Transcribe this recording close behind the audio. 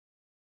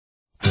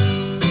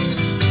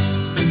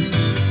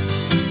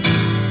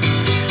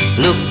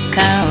Look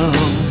out,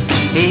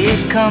 here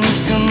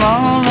comes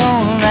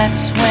tomorrow.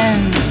 That's when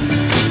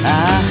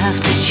I'll have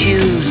to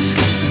choose.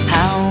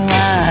 How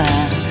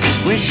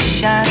I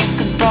wish I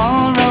could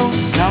borrow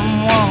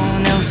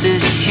someone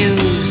else's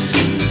shoes.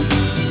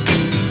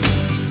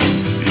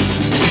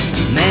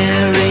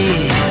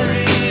 Mary,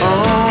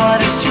 oh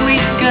what a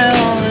sweet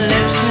girl,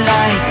 lips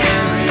like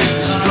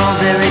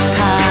strawberry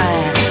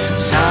pie.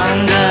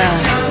 Sandra,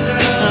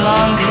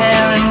 long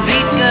hair and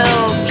beat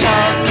girl,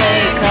 can't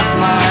make up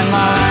my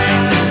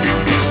mind.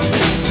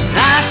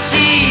 I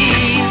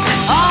see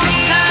all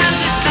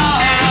kinds of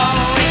sorrow,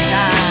 wish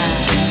I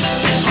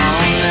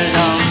only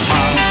loved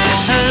one.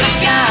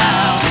 Look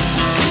out,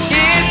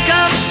 here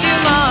comes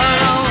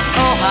tomorrow.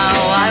 Oh how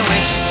I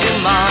wish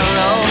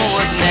tomorrow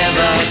would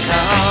never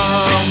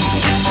come.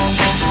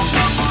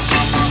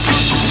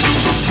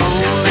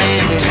 Told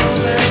them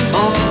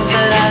both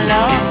that I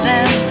love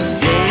them,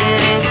 said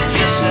it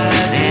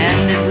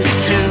and it was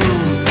true,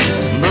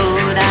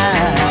 but I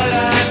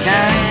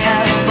can't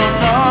have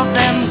both of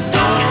them,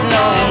 don't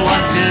know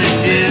what to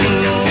do.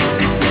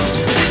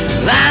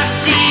 I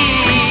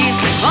see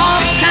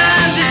all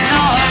kinds of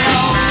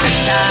sorrow,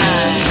 wish I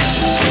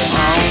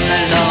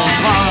only loved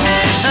one.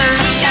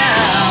 Look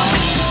out,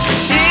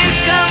 here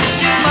comes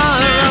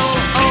tomorrow.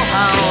 Oh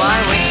how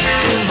I wish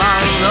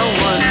tomorrow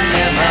would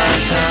never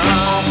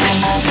come.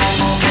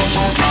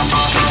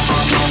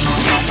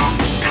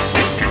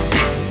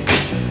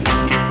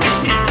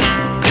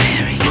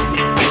 Mary,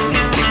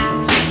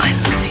 I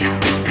love you.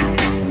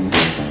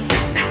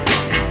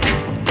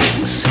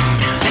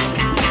 Sandra,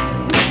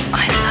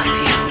 I love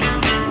you.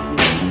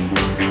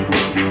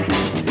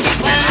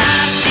 Well,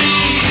 I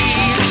see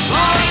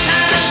all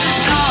kinds of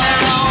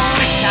sorrow,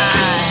 wish I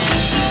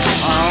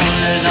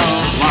only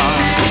loved one.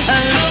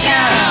 Look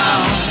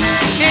out,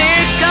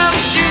 here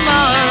comes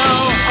tomorrow.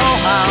 Oh,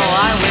 how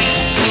I wish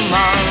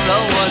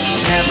tomorrow would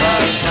never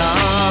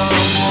come.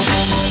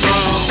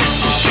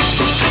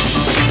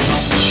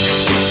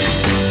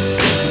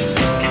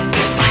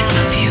 I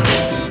love you,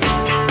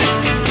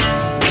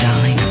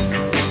 darling.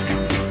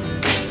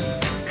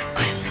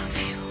 I love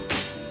you.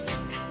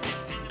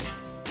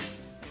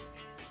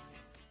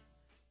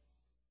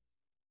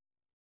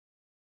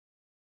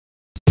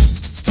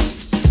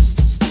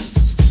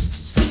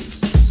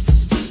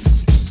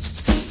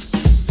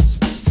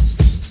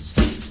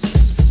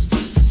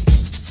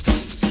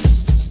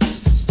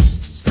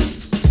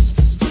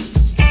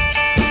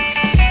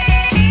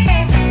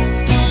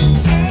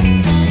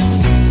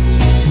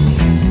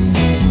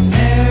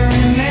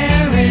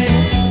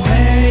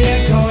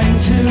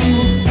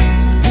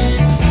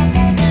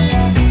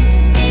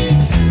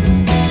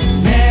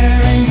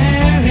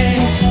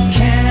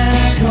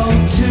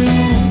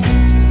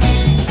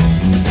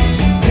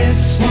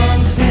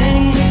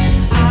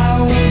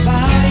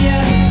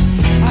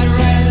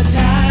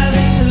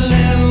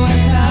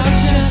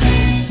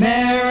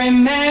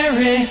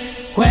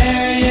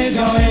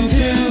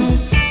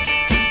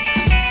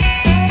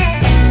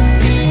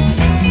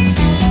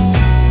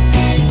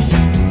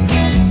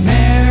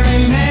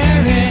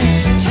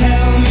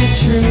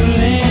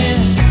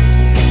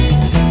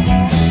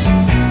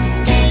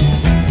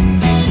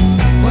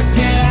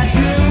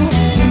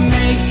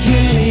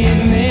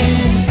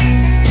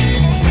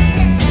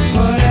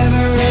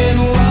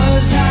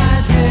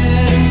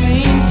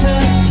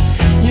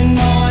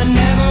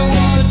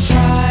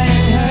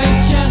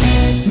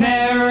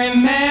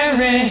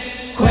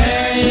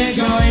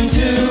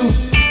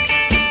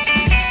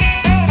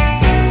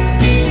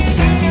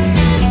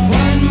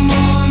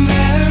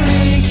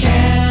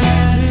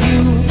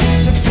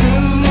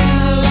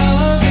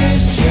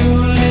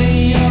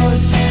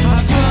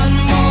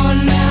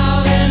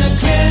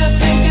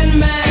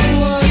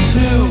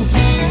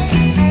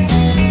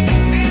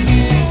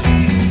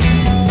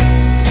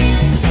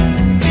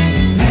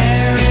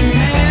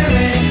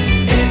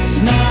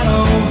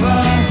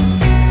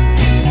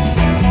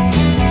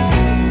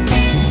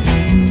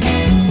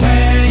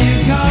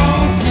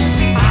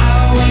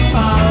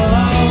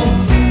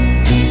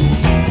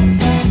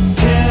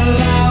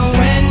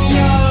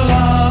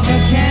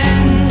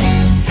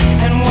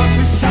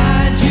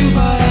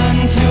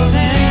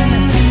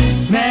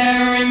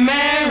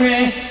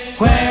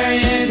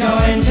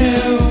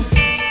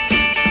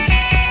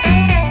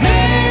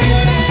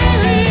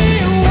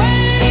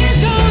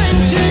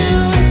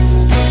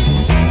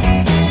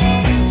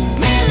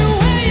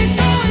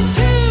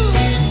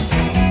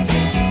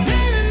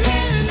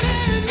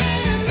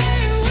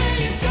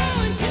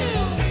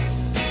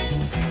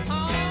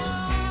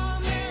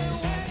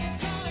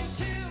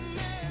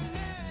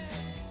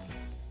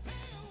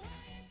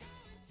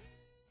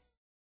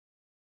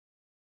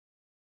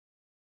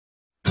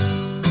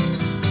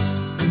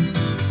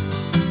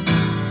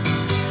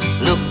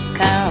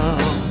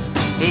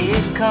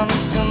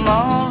 Comes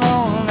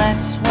tomorrow,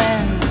 that's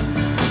when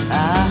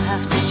I'll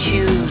have to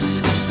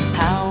choose.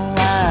 How I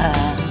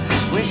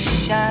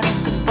wish I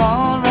could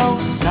borrow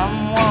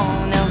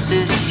someone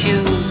else's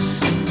shoes.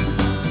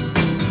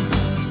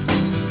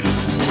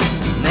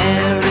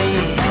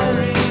 Mary,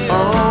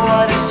 oh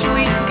what a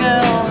sweet girl.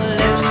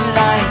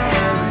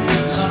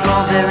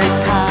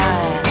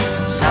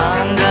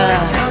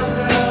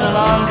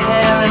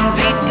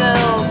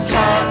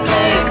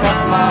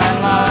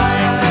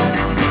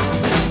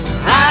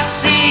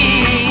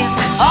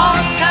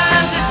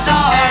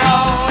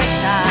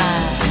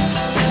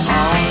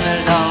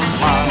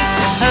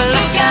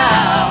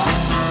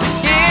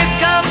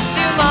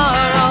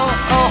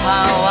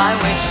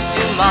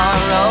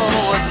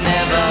 would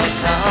never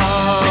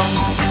come.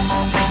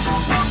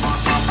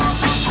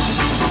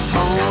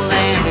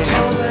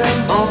 Told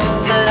them both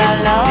that I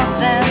love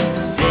them,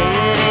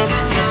 said it,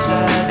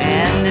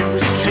 and it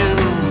was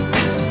true.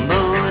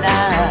 But I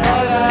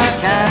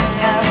can't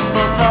have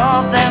both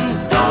of them,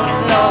 don't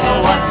know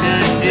what to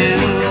do.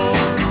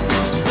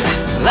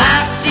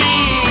 I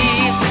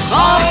see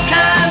all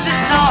kinds of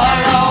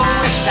sorrow,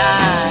 wish I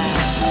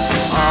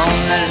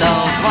only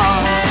loved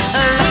one.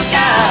 Look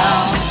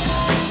out,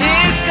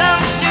 here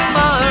comes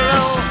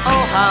tomorrow.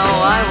 Oh, how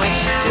I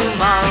wish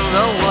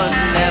tomorrow would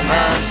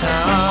never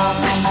come.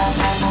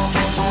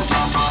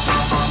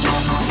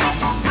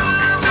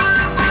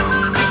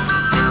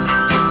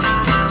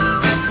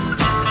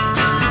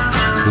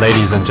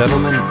 Ladies and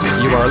gentlemen,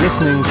 you are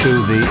listening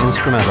to the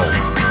instrumental.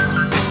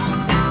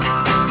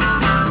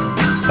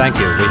 Thank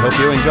you. We hope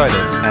you enjoyed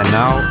it. And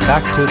now,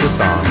 back to the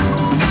song.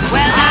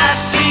 Well, I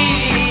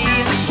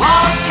see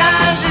all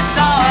kinds of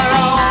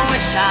sorrow,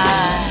 wish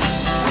I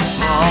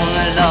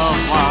only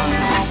loved one.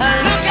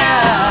 Look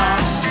out,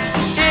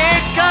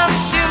 here comes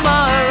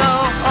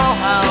tomorrow. Oh,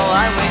 how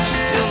I wish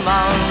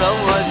tomorrow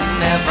would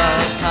never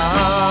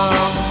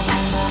come.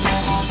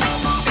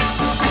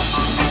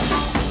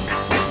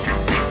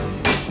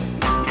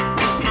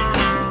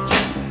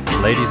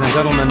 Ladies and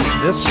gentlemen,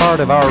 this part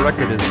of our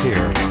record is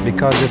here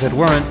because if it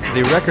weren't,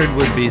 the record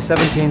would be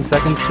 17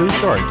 seconds too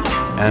short,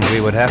 and we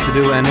would have to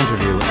do an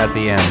interview at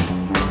the end.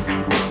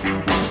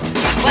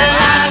 Well,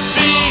 I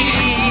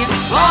see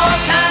all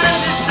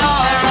kinds of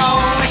sorrow,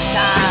 wish I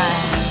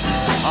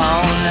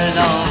only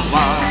loved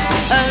one.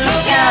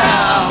 Look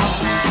out,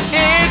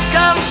 here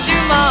comes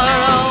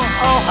tomorrow.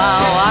 Oh,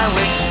 how I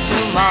wish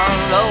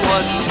tomorrow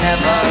would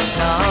never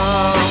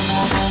come.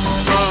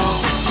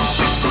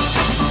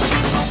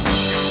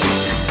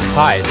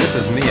 Hi, this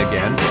is me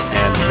again,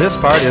 and this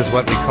part is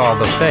what we call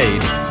the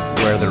fade,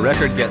 where the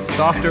record gets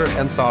softer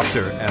and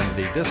softer, and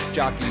the disc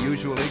jockey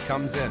usually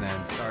comes in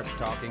and starts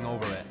talking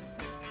over it.